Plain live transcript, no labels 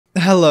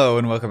Hello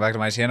and welcome back to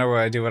my channel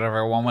where I do whatever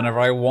I want whenever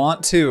I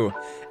want to.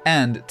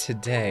 And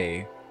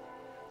today,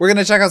 we're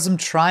gonna check out some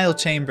trial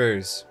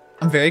chambers.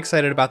 I'm very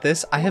excited about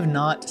this. I have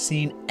not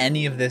seen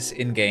any of this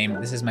in game.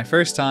 This is my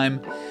first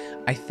time.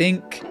 I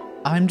think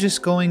I'm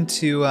just going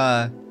to,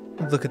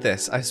 look at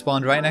this. I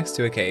spawned right next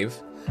to a cave.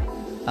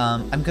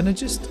 I'm gonna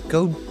just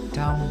go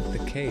down the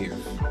cave.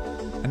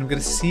 And I'm gonna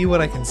see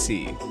what I can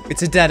see.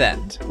 It's a dead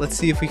end. Let's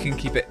see if we can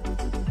keep it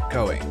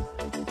going.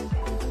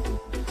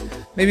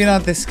 Maybe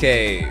not this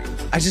cave.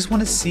 I just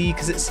want to see,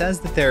 because it says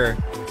that they're,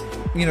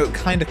 you know,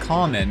 kind of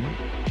common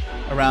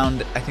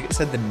around, I think it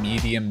said the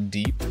medium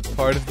deep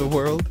part of the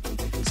world.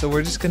 So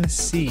we're just going to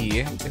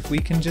see if we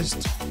can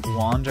just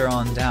wander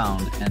on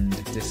down and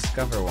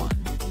discover one.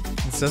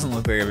 This doesn't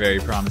look like a very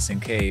promising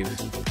cave.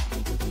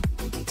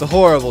 It's a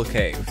horrible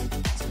cave.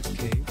 Is it a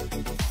cave?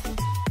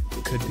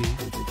 Could be.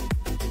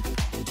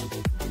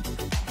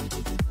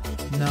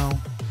 No.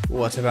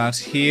 What about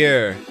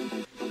here?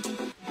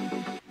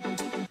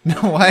 No,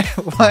 why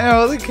are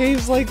all the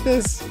caves like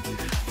this?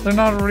 They're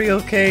not real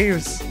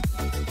caves.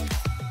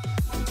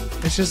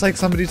 It's just like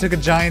somebody took a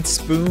giant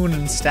spoon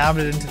and stabbed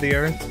it into the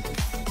earth.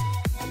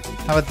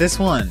 How about this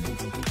one?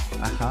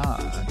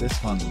 Aha, this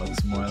one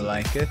looks more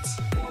like it.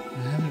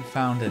 I haven't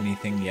found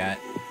anything yet.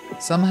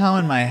 Somehow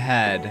in my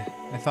head,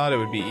 I thought it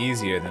would be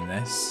easier than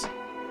this.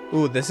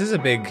 Ooh, this is a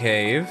big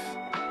cave.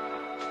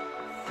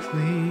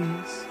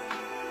 Please,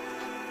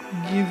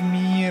 give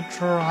me a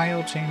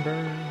trial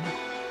chamber.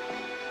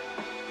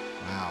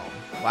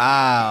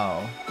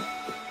 Wow.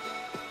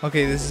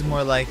 Okay, this is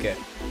more like it.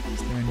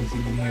 Is there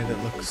anything in here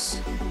that looks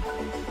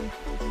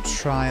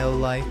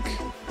trial-like?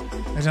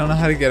 I don't know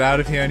how to get out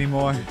of here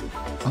anymore.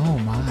 Oh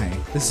my.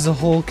 This is a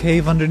whole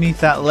cave underneath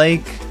that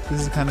lake. This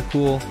is kind of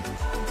cool.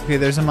 Okay,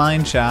 there's a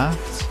mine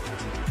shaft.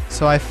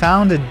 So I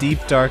found a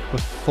deep dark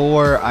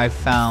before I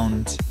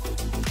found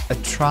a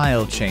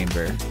trial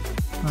chamber.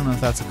 I don't know if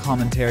that's a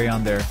commentary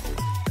on their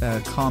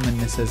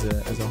commonness as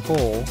a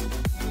whole.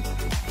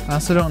 I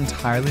also don't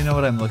entirely know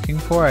what I'm looking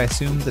for. I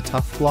assume the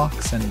tough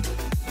blocks and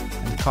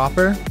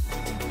copper.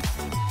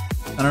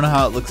 I don't know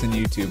how it looks in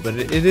YouTube, but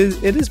it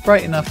is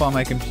bright enough on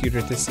my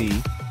computer to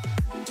see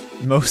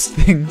most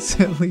things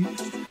at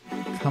least.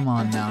 Come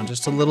on now,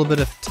 just a little bit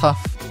of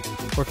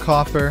tough or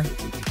copper,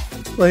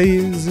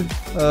 please.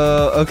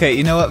 Okay,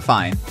 you know what?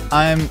 Fine.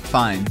 I'm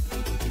fine.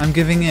 I'm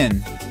giving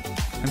in.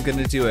 I'm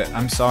gonna do it.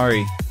 I'm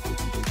sorry.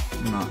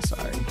 I'm not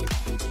sorry.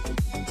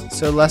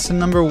 So lesson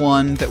number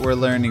 1 that we're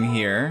learning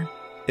here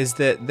is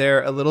that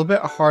they're a little bit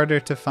harder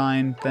to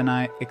find than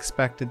I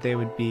expected they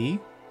would be.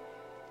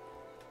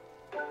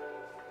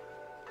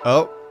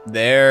 Oh,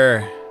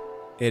 there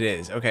it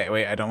is. Okay,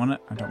 wait, I don't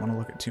wanna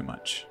look at too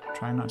much.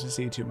 Trying not to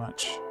see too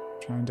much.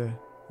 Let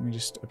me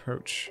just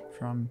approach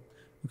from,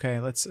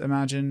 okay, let's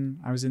imagine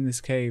I was in this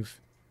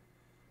cave.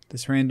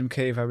 This random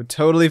cave I would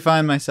totally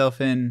find myself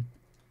in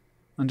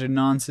under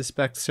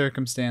non-suspect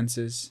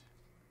circumstances.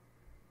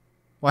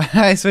 Why did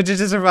I switch it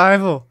to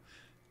survival?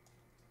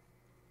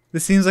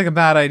 This seems like a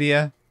bad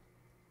idea.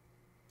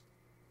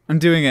 I'm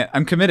doing it.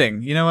 I'm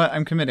committing. You know what?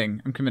 I'm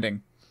committing.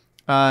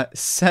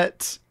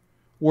 Set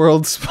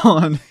world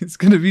spawn is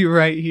gonna be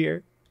right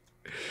here.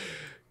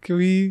 Can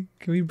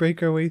we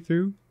break our way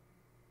through?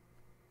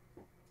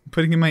 I'm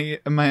putting in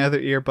my other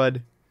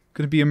earbud.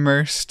 Gonna be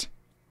immersed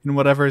in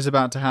whatever is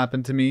about to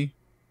happen to me.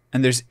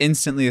 And there's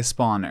instantly a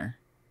spawner.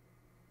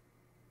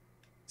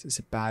 Is this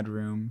a bad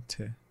room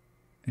to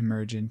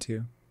emerge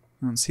into?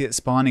 I don't see it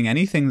spawning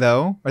anything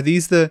though. Are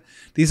these are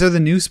the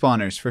new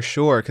spawners for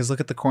sure, because look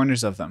at the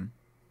corners of them.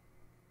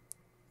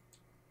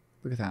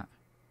 Look at that.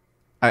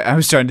 I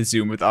was trying to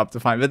zoom with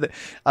Optifine, but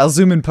I'll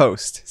zoom in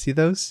post. See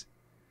those?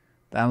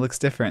 That looks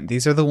different.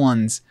 These are the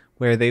ones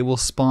where they will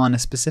spawn a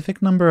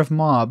specific number of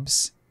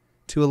mobs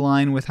to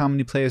align with how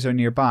many players are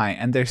nearby,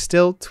 and they're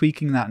still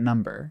tweaking that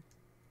number.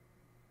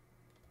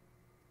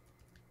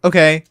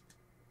 Okay.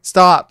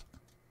 Stop.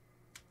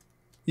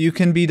 You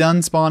can be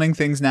done spawning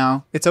things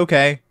now. It's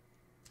okay.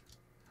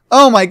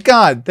 Oh my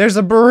god, there's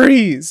a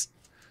breeze.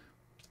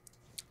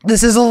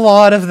 This is a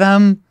lot of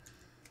them.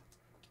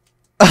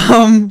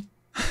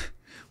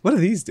 What do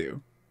these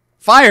do?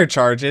 Fire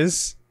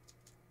charges?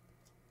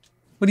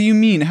 What do you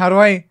mean? How do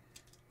I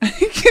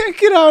can't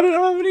get out. I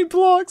don't have any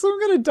blocks. I'm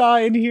gonna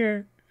die in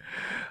here.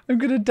 I'm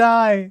gonna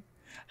die.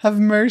 Have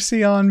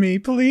mercy on me,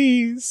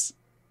 please.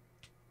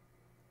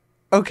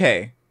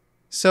 Okay.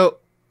 So,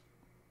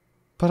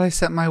 but I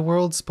set my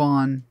world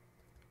spawn.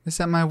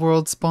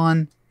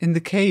 In the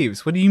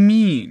caves. What do you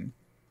mean?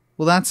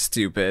 Well, that's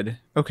stupid.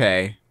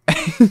 Okay.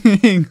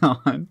 Hang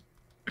on.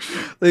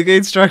 The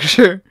gate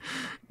structure.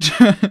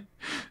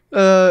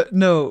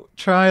 No.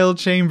 Trial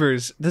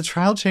chambers. The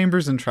trial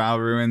chambers and trial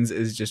ruins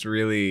is just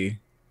really...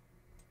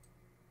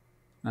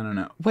 I don't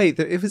know. Wait,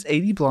 it was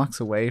 80 blocks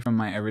away from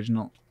my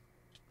original...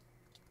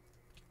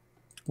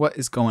 What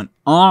is going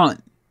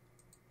on?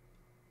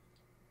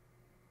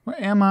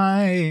 Where am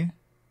I?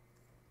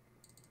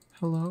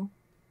 Hello?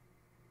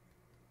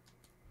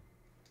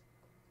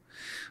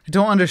 I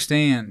don't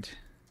understand.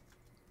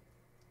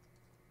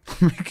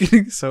 I'm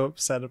getting so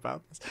upset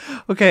about this.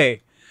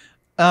 Okay.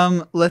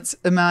 Let's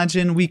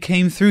imagine we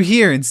came through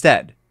here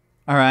instead.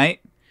 All right.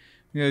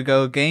 We're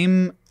gonna go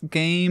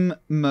game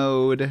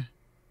mode.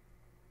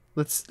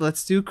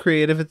 Let's do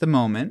creative at the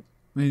moment.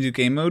 I'm gonna do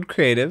game mode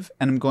creative,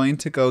 and I'm going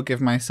to go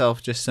give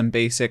myself just some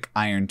basic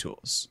iron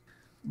tools.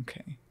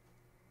 Okay.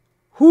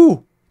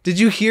 Whoo! Did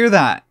you hear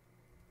that?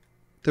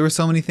 There were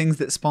so many things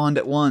that spawned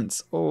at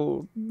once.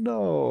 Oh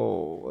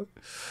no.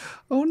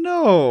 Oh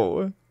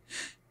no.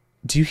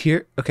 Do you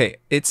hear? Okay,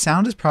 its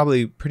sound is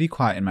probably pretty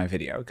quiet in my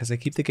video because I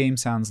keep the game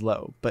sounds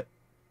low, but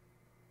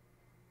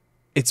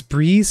its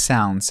breeze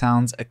sounds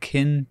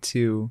akin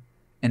to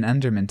an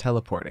Enderman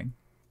teleporting.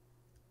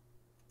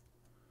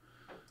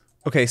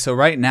 Okay, so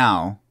right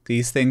now,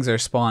 these things are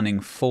spawning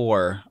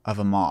 4 of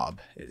a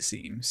mob, it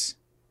seems.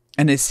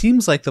 And it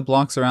seems like the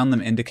blocks around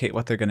them indicate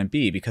what they're going to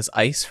be because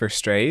ice for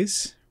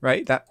strays,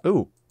 right? That,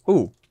 ooh,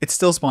 it's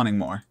still spawning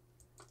more.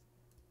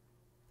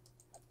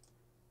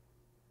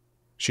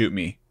 Shoot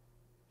me.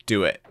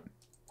 Do it.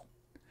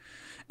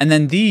 And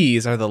then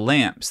these are the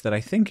lamps that I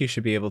think you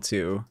should be able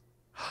to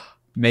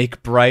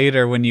make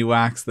brighter when you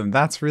wax them.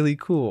 That's really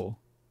cool.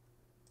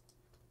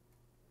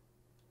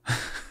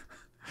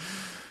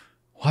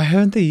 Why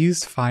haven't they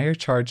used fire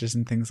charges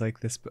and things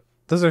like this? But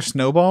those are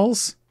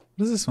snowballs?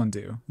 What does this one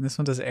do? And this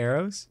one does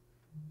arrows?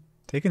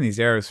 Taking these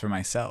arrows for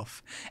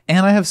myself.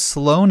 And I have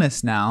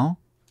slowness now.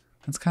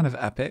 That's kind of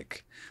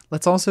epic.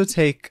 Let's also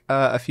take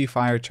a few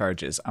fire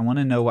charges. I want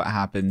to know what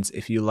happens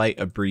if you light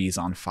a breeze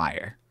on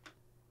fire.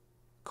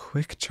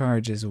 Quick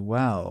charge as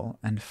well,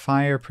 and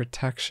fire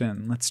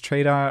protection. Let's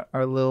trade our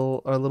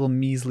little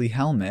measly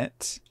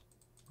helmet.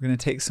 We're gonna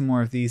take some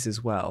more of these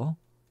as well.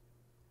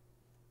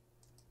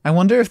 I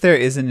wonder if there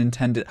is an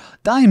intended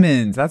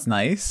diamonds. That's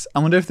nice. I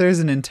wonder if there's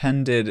an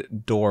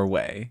intended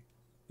doorway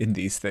in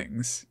these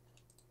things.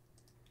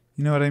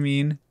 You know what I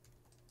mean?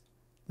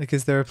 Like,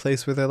 is there a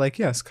place where they're like,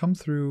 yes, come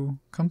through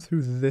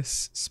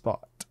this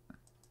spot.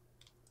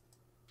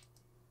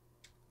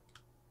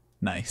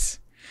 Nice.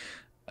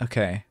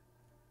 Okay.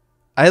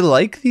 I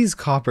like these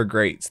copper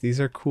grates. These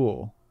are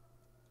cool.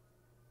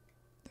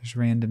 There's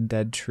random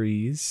dead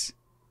trees.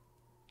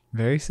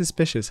 Very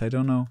suspicious. I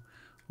don't know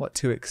what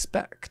to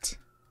expect.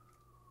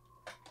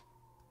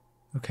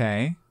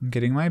 Okay, I'm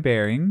getting my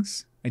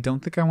bearings. I don't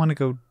think I want to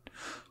go...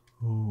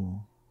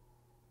 Ooh.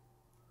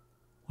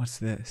 What's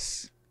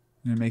this?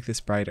 I'm going to make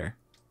this brighter.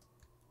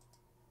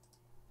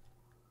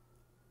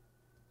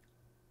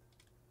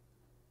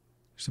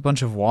 There's a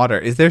bunch of water.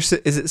 Is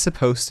it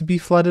supposed to be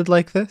flooded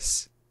like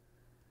this?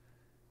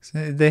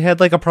 So they had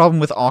like a problem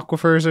with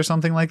aquifers or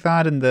something like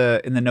that in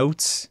the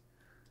notes.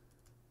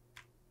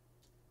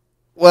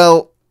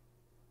 Well,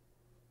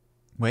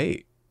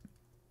 wait.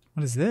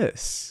 What is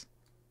this?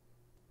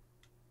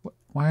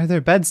 Why are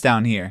there beds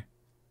down here?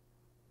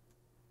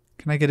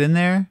 Can I get in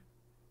there?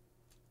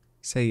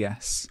 Say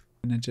yes.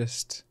 I'm gonna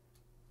just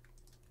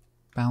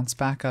bounce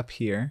back up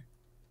here.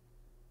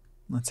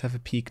 Let's have a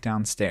peek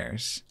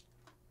downstairs.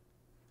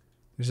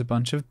 There's a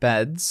bunch of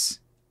beds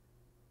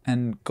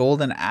and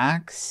golden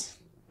axe.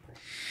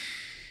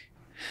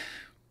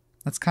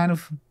 That's kind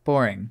of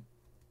boring.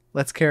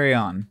 Let's carry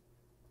on.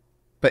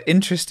 But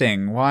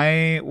interesting.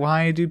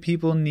 Why do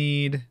people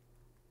need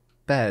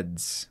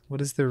beds?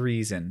 What is the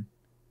reason?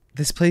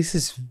 This place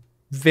is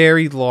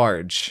very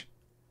large.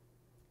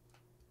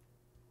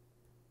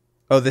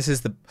 Oh, this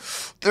is the...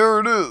 There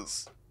it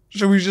is.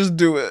 Should we just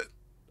do it?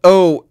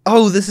 Oh,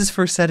 this is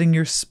for setting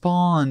your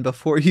spawn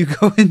before you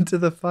go into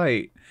the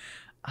fight.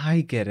 I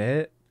get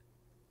it.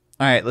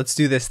 All right, let's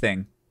do this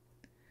thing.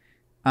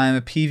 I'm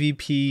a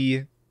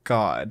PvP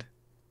god.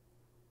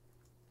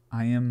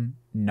 I am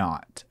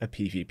not a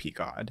PvP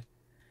god.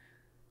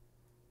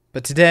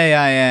 But today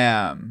I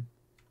am.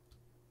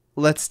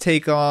 Let's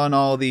take on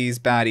all these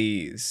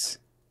baddies.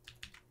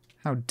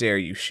 How dare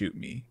you shoot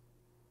me?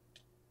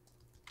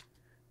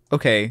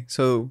 Okay,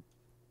 so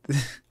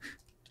this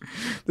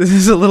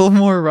is a little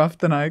more rough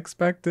than I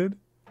expected.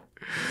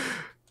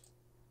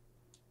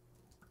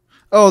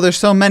 Oh, there's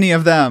so many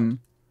of them.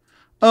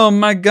 Oh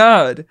my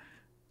god.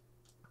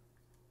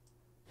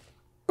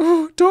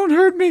 Oh, don't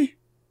hurt me.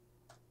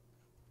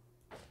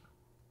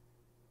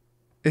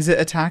 Is it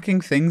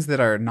attacking things that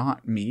are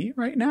not me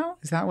right now?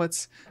 Is that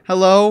what's...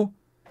 Hello?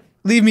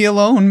 Leave me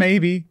alone,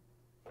 maybe.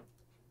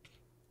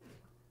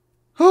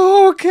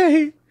 Oh,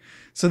 okay.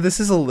 So this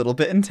is a little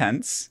bit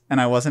intense, and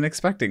I wasn't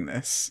expecting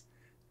this.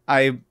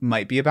 I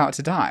might be about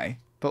to die,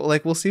 but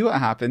like, we'll see what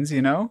happens,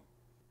 you know?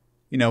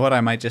 You know what?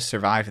 I might just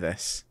survive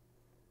this.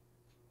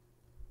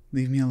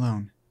 Leave me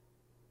alone.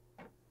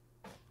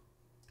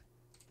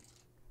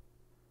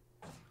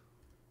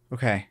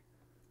 Okay.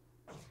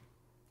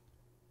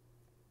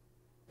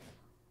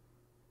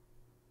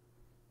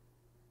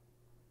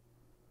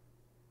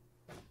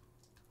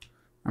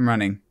 I'm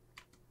running.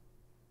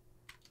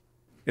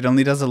 It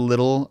only does a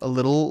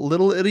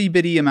little itty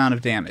bitty amount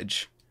of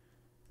damage.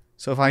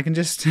 So if I can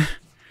just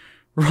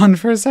run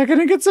for a second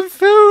and get some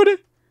food.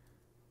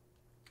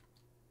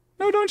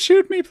 No, don't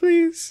shoot me,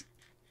 please.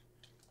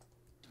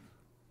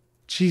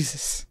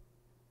 Jesus.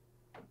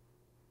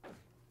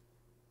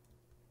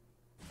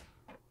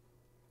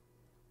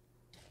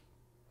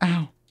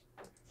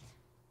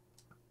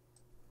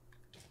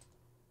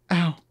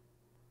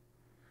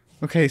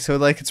 Okay, so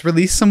like it's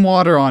released some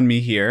water on me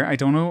here. I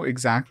don't know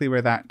exactly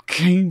where that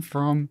came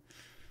from.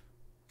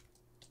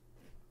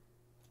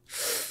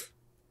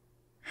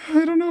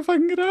 I don't know if I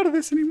can get out of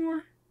this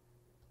anymore.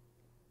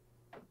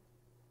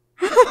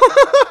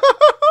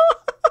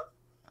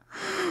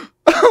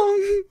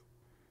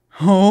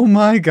 Oh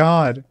my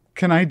god.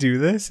 Can I do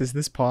this? Is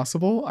this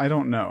possible? I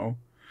don't know.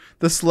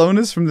 The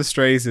slowness from the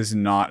strays is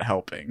not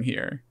helping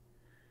here.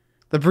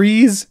 The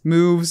breeze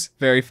moves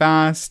very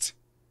fast.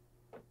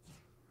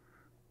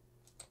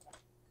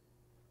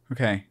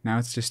 Okay, now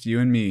it's just you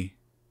and me.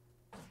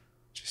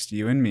 Just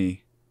you and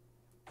me.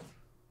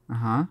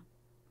 Uh-huh.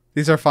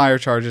 These are fire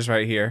charges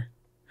right here.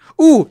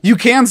 Ooh, you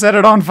can set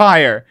it on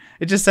fire.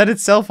 It just set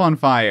itself on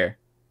fire.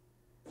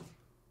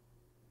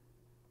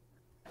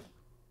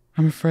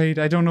 I'm afraid.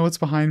 I don't know what's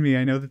behind me.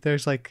 I know that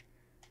there's like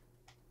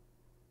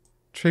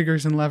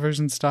triggers and levers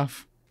and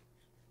stuff.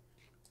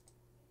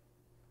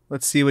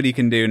 Let's see what he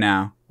can do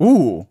now.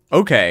 Ooh,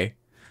 okay.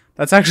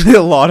 That's actually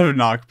a lot of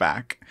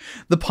knockback.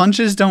 The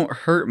punches don't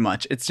hurt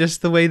much. It's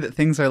just the way that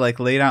things are like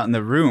laid out in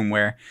the room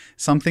where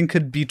something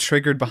could be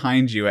triggered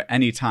behind you at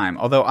any time.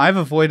 Although I've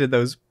avoided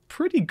those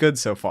pretty good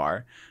so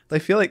far. I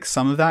feel like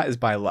some of that is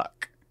by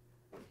luck.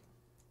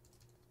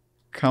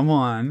 Come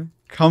on.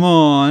 Come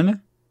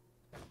on.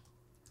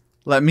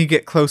 Let me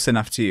get close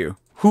enough to you.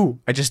 Whew,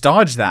 I just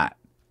dodged that.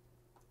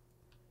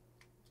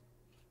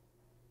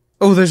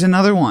 Oh, there's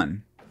another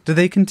one. Do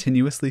they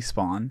continuously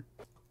spawn?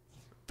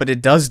 But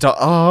it does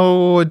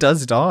oh, it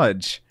does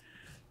dodge.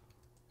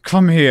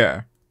 Come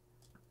here.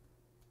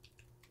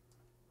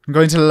 I'm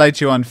going to light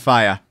you on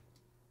fire.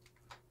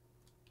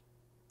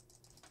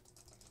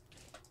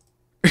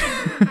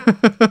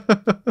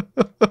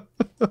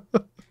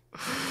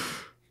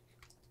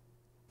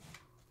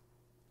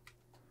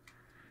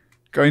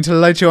 Going to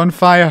light you on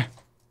fire.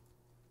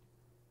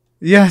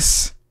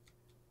 Yes.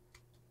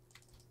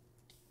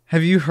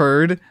 Have you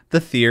heard the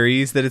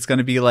theories that it's going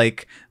to be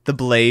like the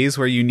blaze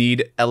where you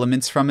need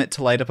elements from it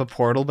to light up a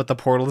portal, but the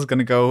portal is going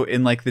to go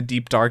in like the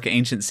deep, dark,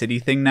 ancient city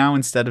thing now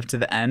instead of to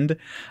the end?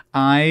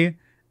 I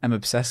am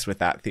obsessed with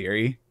that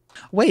theory.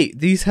 Wait,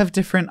 these have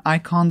different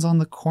icons on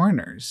the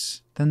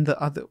corners than the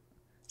other.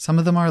 Some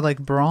of them are like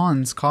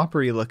bronze,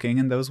 coppery looking,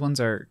 and those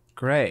ones are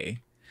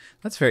gray.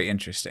 That's very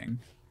interesting.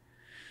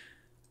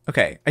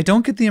 Okay, I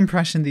don't get the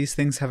impression these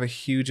things have a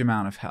huge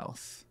amount of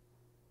health.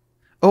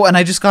 Oh, and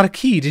I just got a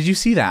key. Did you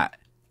see that?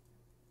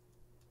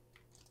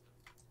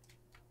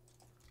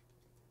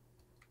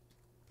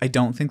 I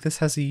don't think this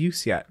has a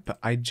use yet, but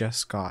I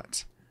just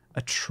got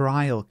a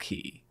trial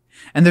key.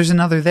 And there's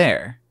another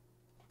there.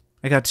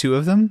 I got 2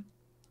 of them.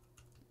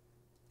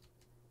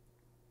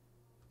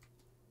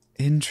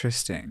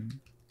 Interesting.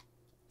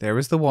 There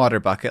was the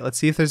water bucket. Let's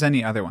see if there's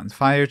any other ones.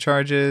 Fire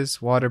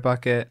charges, water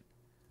bucket.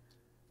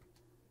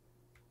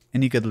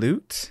 Any good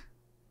loot?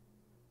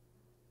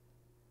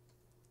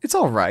 It's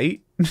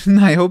alright.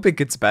 I hope it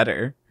gets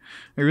better.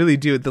 I really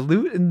do. The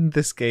loot in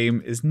this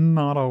game is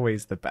not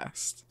always the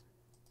best.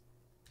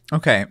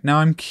 Okay, now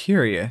I'm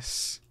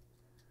curious.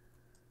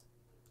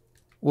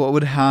 What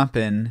would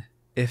happen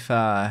if,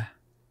 I'm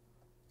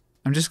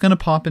just going to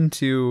pop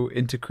into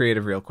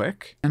creative real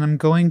quick. And I'm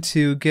going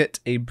to get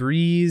a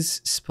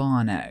breeze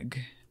spawn egg.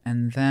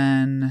 And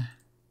then...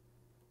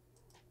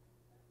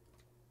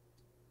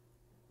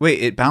 Wait,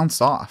 it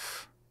bounced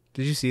off.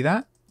 Did you see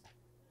that?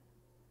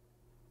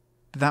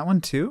 That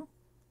one too?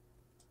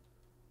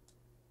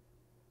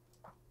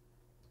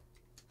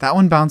 That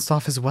one bounced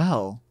off as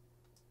well.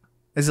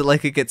 Is it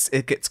like it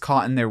gets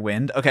caught in their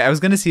wind? Okay, I was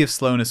going to see if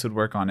slowness would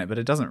work on it, but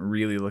it doesn't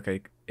really look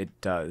like it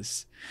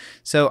does.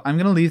 So I'm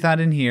going to leave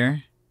that in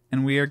here,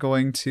 and we are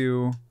going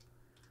to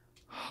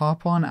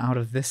hop on out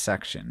of this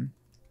section.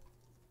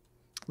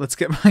 Let's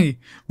get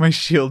my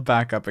shield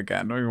back up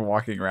again. I'm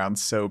walking around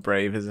so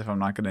brave as if I'm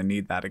not going to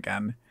need that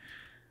again.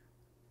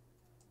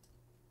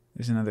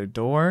 There's another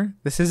door.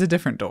 This is a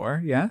different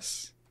door,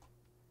 yes?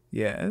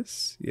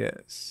 Yes,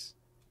 yes.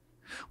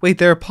 Wait,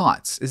 there are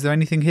pots. Is there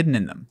anything hidden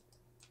in them?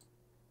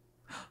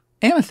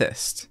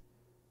 Amethyst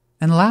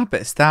and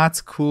lapis.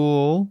 That's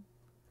cool.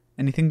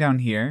 Anything down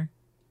here?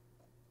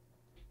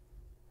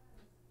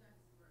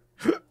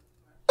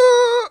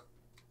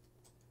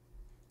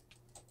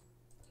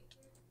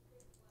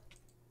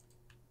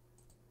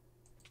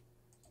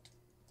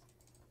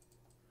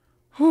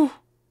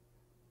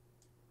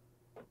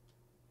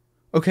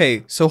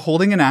 Okay, so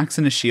holding an axe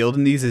and a shield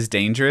in these is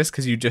dangerous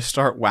because you just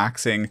start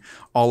waxing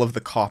all of the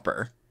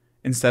copper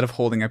instead of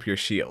holding up your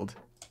shield.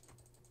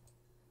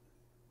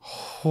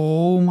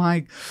 Oh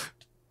my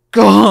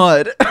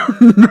god!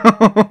 No!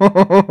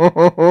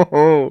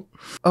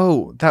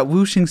 Oh, that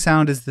whooshing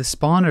sound is the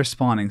spawner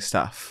spawning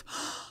stuff.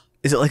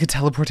 Is it like a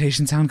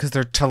teleportation sound because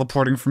they're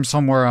teleporting from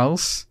somewhere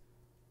else?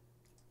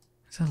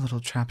 There's a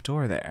little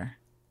trapdoor there.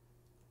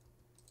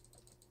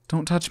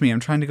 Don't touch me. I'm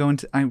trying to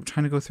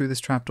go through this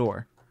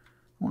trapdoor.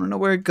 I want to know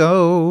where it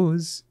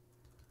goes.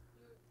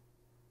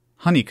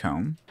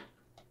 Honeycomb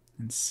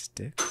and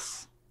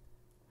sticks.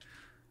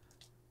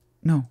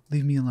 No,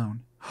 leave me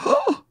alone.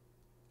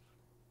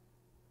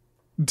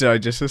 Did I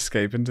just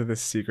escape into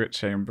this secret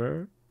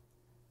chamber?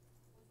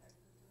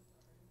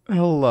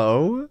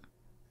 Hello?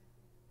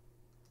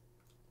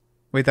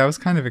 Wait, that was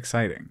kind of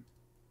exciting.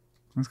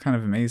 That was kind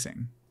of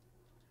amazing.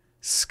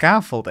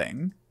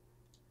 Scaffolding.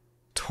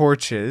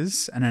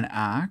 Torches and an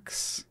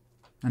axe.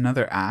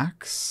 Another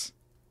axe.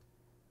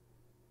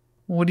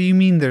 What do you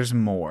mean there's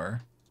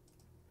more?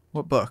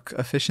 What book?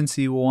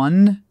 Efficiency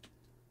 1?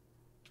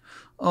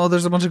 Oh,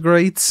 there's a bunch of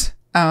grates.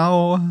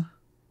 Ow.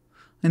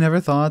 I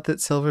never thought that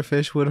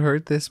silverfish would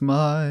hurt this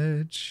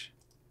much.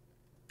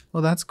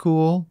 Well, that's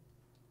cool.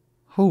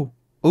 Oh.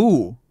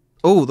 Ooh.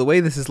 Oh, the way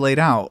this is laid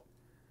out.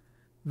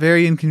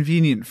 Very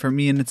inconvenient for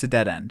me, and it's a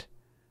dead end.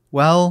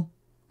 Well,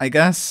 I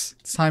guess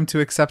it's time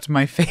to accept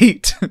my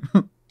fate.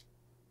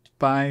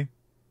 Bye.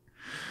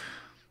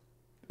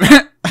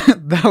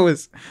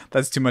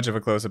 That's too much of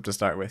a close-up to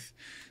start with.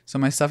 So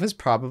my stuff is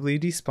probably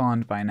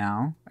despawned by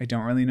now. I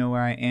don't really know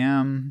where I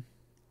am.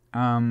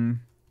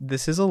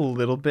 This is a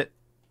little bit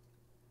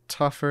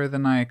tougher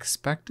than I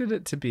expected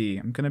it to be.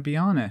 I'm gonna be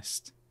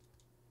honest.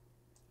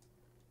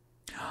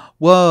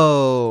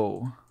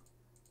 Whoa.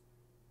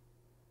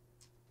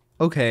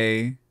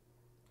 Okay.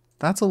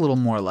 That's a little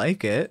more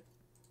like it.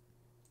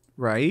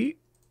 Right?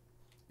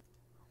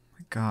 Oh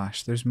my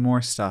gosh, there's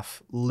more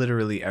stuff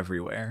literally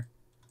everywhere.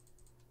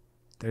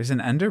 There's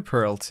an ender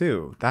pearl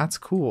too. That's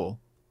cool.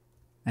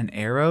 And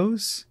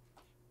arrows?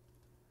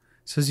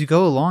 So as you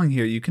go along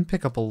here, you can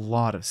pick up a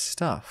lot of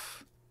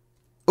stuff.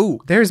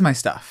 Oh, there's my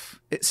stuff.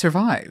 It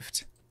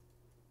survived.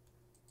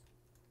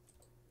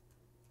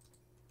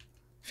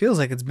 Feels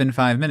like it's been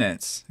 5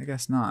 minutes. I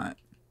guess not.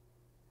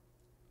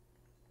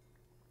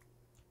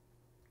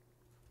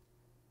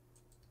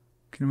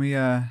 Can we,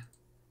 I'm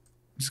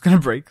just gonna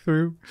break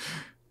through.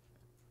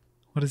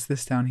 What is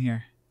this down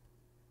here?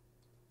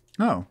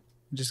 Oh,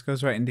 it just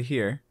goes right into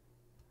here.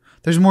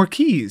 There's more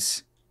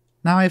keys.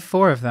 Now I have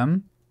 4 of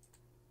them.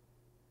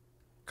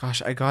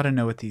 Gosh, I gotta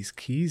know what these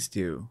keys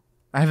do.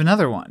 I have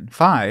another one.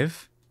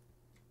 5.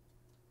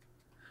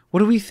 What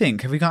do we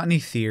think? Have we got any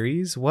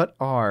theories? What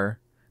are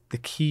the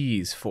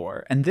keys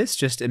for? And this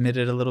just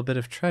emitted a little bit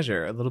of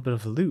treasure, a little bit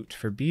of loot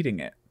for beating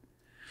it.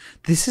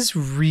 This is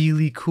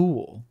really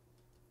cool.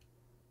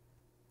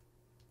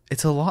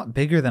 It's a lot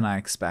bigger than I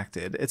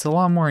expected. It's a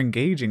lot more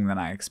engaging than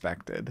I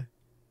expected.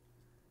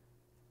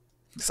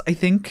 So I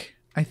think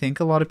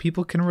a lot of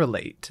people can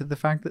relate to the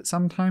fact that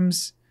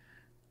sometimes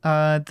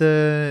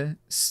the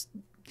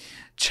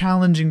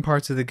challenging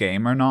parts of the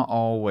game are not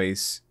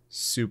always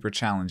super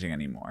challenging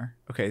anymore.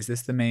 Okay, is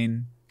this the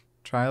main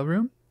trial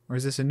room? Or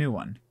is this a new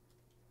one?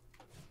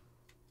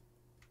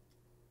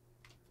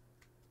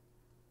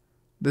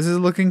 This is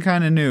looking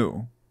kind of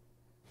new.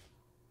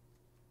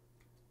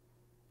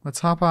 Let's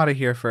hop out of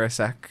here for a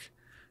sec,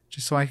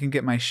 just so I can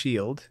get my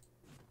shield.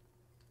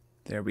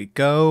 There we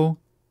go.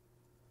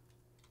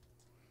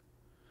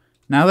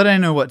 Now that I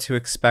know what to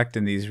expect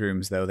in these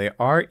rooms, though, they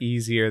are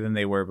easier than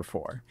they were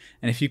before.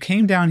 And if you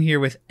came down here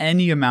with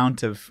any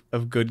amount of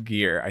good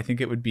gear, I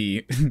think it would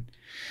be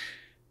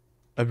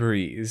a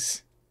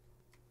breeze.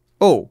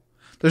 Oh,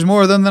 there's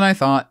more of them than I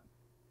thought.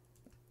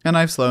 And I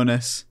have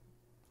slowness.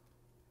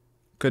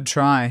 Good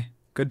try.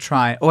 Good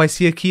try. Oh, I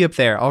see a key up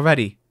there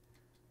already.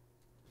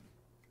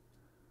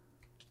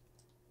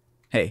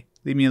 Hey,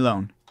 leave me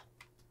alone.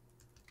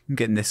 I'm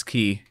getting this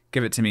key.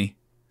 Give it to me.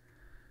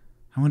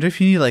 I wonder if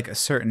you need like a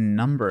certain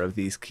number of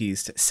these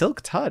keys to...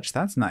 Silk Touch,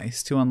 that's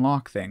nice to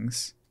unlock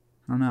things.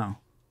 I don't know.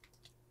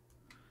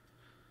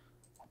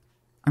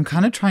 I'm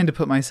kind of trying to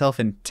put myself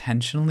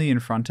intentionally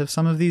in front of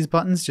some of these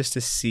buttons just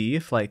to see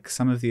if like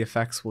some of the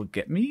effects will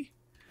get me.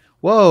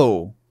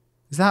 Whoa!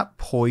 Is that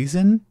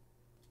poison?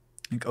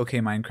 Like, okay,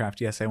 Minecraft,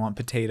 yes, I want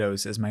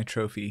potatoes as my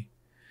trophy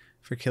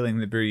for killing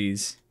the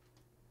breeze.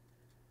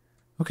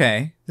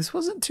 Okay, this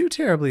wasn't too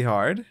terribly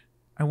hard.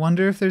 I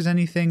wonder if there's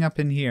anything up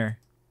in here.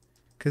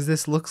 Because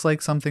this looks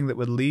like something that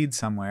would lead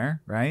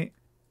somewhere, right?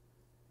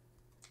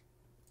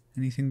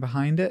 Anything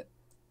behind it?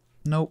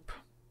 Nope.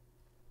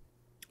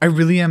 I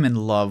really am in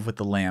love with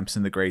the lamps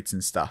and the grates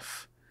and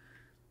stuff.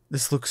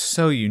 This looks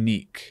so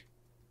unique.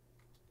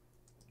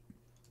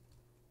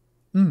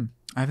 I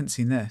haven't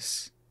seen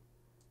this.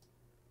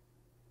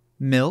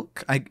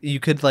 Milk?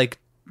 You could like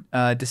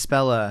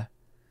dispel a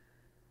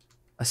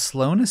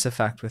slowness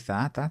effect with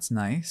that. That's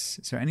nice.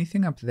 Is there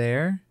anything up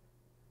there?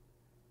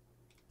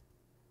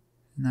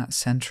 In that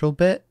central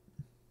bit?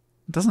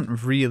 It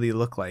doesn't really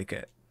look like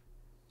it.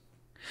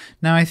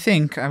 Now I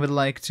think I would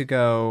like to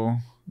go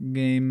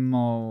game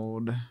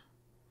mode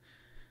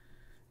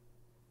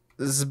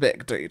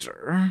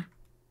spectator.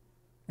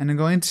 And I'm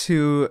going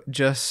to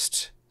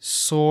just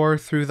soar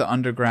through the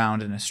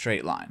underground in a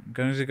straight line. I'm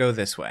going to go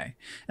this way.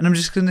 And I'm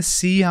just going to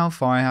see how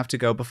far I have to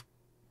go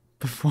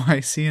before I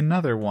see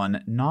another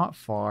one. Not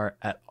far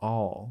at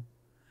all.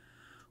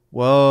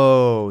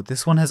 Whoa,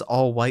 this one has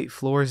all white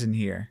floors in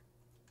here.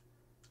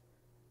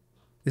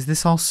 Is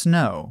this all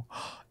snow?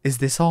 Is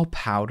this all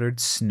powdered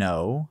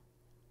snow?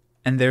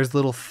 And there's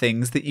little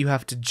things that you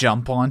have to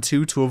jump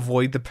onto to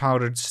avoid the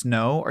powdered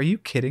snow? Are you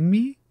kidding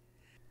me?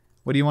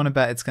 What do you want to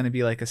bet it's going to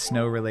be like a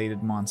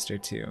snow-related monster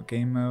too?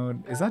 Game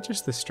mode. Is that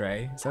just the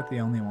stray? Is that the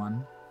only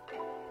one?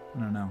 I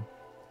don't know.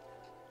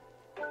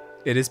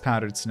 It is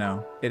powdered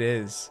snow. It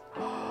is.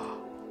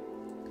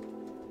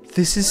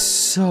 This is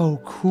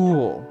so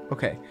cool.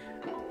 Okay.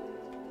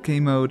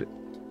 Game mode.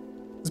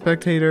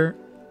 Spectator.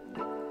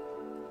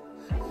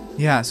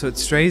 Yeah, so it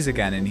strays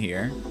again in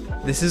here.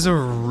 This is a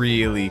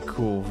really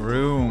cool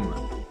room.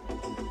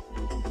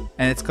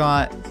 And it's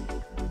got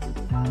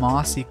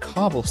mossy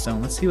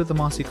cobblestone. Let's see what the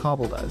mossy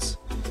cobble does.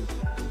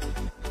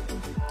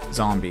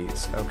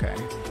 Zombies. Okay.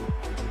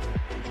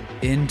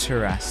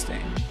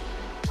 Interesting.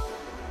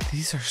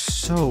 These are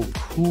so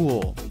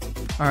cool.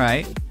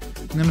 Alright.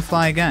 I'm gonna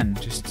fly again.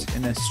 Just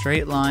in a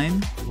straight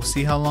line. We'll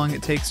see how long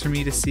it takes for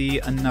me to see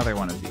another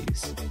one of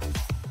these.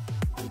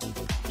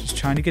 Just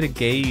trying to get a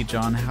gauge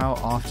on how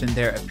often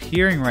they're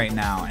appearing right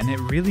now. And it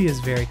really is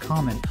very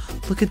common.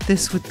 Look at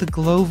this with the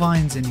glow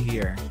vines in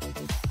here.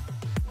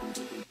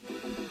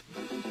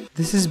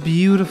 This is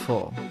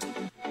beautiful.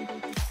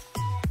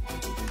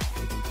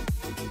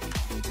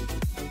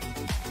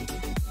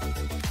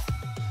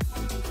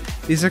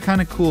 These are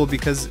kind of cool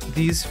because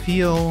these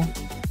feel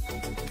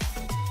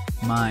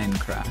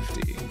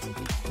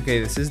Minecrafty. Okay,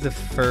 this is the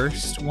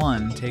first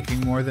one taking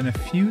more than a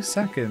few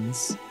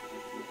seconds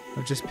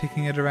of just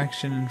picking a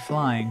direction and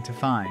flying to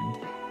find.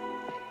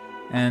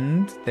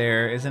 And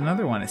there is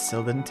another one. It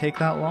still didn't take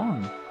that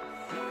long.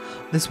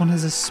 This one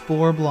has a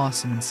spore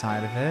blossom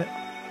inside of it.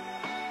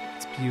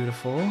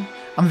 Beautiful.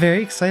 I'm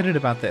very excited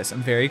about this.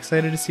 I'm very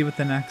excited to see what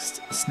the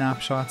next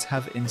snapshots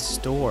have in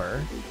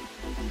store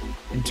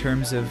in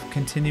terms of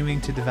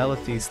continuing to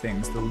develop these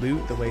things. The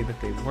loot, the way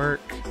that they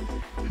work,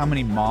 how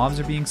many mobs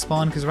are being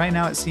spawned, because right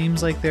now it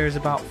seems like there's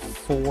about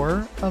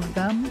 4 of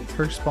them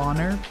per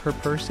spawner per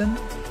person.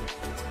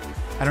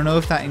 I don't know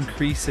if that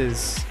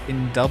increases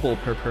in double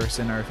per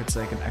person or if it's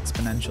like an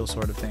exponential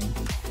sort of thing.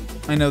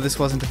 I know this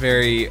wasn't a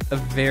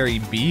very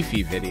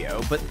beefy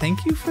video, but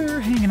thank you for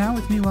hanging out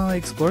with me while I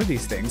explored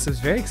these things. I was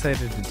very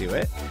excited to do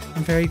it.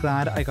 I'm very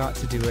glad I got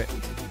to do it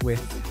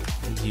with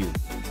you.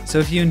 So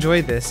if you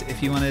enjoyed this,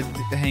 if you wanted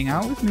to hang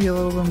out with me a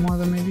little bit more,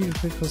 then maybe you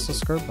click the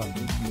subscribe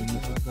button and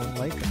the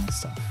like and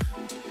stuff.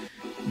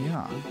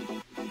 Yeah.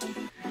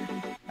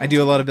 I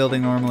do a lot of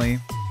building normally.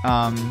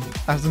 I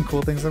have some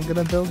cool things I'm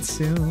gonna build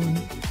soon.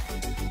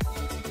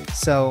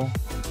 So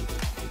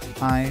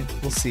I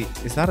will see.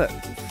 Is that a...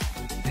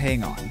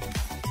 Hang on.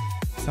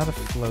 Is that a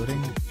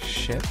floating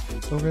ship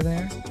over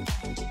there?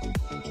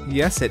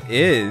 Yes, it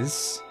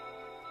is.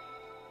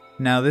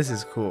 Now this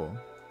is cool.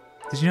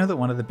 Did you know that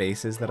one of the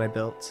bases that I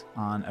built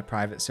on a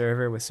private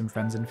server with some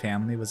friends and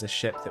family was a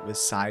ship that was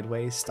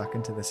sideways stuck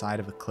into the side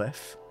of a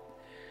cliff?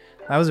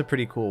 That was a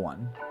pretty cool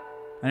one.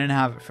 I didn't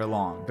have it for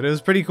long, but it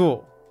was pretty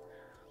cool.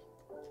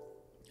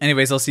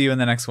 Anyways, I'll see you in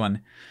the next one.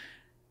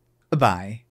 Bye.